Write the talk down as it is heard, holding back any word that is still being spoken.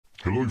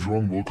Hello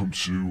everyone, welcome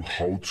to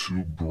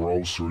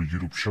HowToBrowser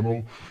YouTube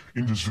channel.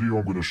 In this video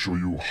I'm going to show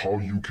you how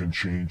you can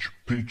change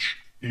pitch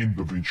in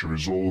DaVinci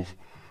Resolve.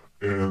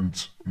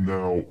 And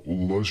now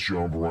let's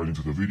jump right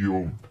into the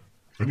video.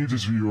 And if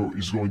this video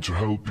is going to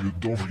help you,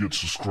 don't forget to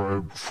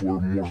subscribe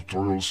for more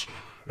tutorials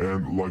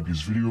and like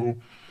this video.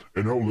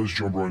 And now let's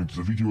jump right into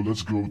the video.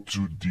 Let's go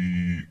to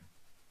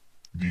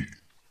the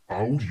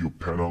audio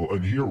panel,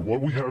 and here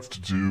what we have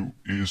to do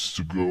is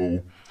to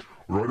go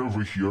right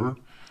over here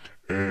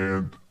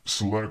and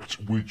select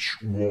which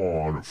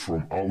one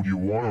from audio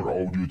 1 or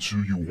audio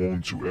 2 you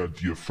want to add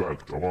the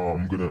effect.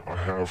 I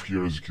have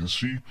here, as you can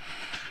see,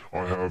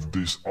 I have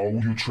this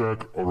audio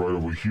track right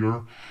over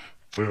here,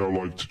 and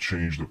I like to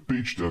change the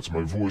pitch. That's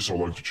my voice. I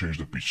like to change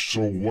the pitch.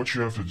 So what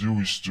you have to do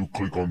is to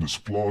click on this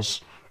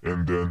plus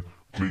and then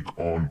click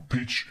on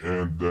pitch,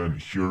 and then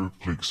here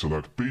click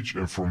select pitch,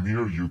 and from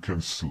here you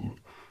can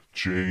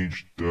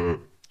change the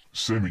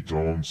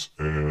semitones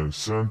and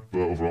send. But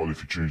overall,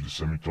 if you change the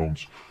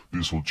semitones,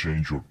 this will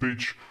change your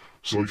pitch.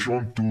 So if you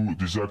want to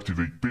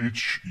deactivate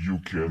pitch, you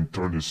can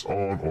turn this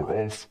on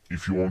or off.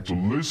 If you want to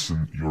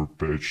listen your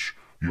pitch,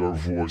 your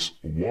voice,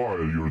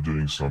 while you're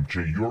doing some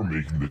change, you're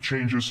making the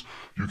changes,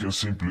 you can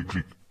simply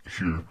click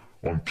here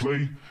on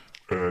play,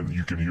 and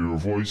you can hear your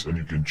voice, and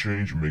you can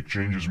make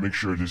changes. Make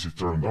sure this is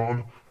turned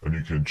on, and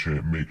you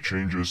can make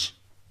changes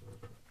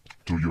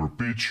to your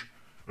pitch.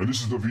 And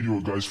this is the video,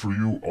 guys, for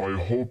you. I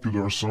hope you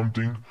learned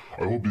something.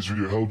 I hope this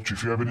video helped you.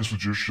 If you have any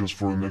suggestions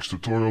for the next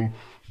tutorial,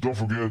 don't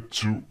forget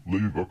to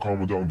leave a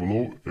comment down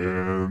below.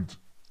 And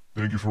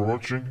thank you for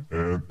watching,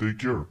 and take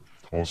care.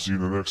 I'll see you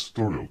in the next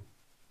tutorial.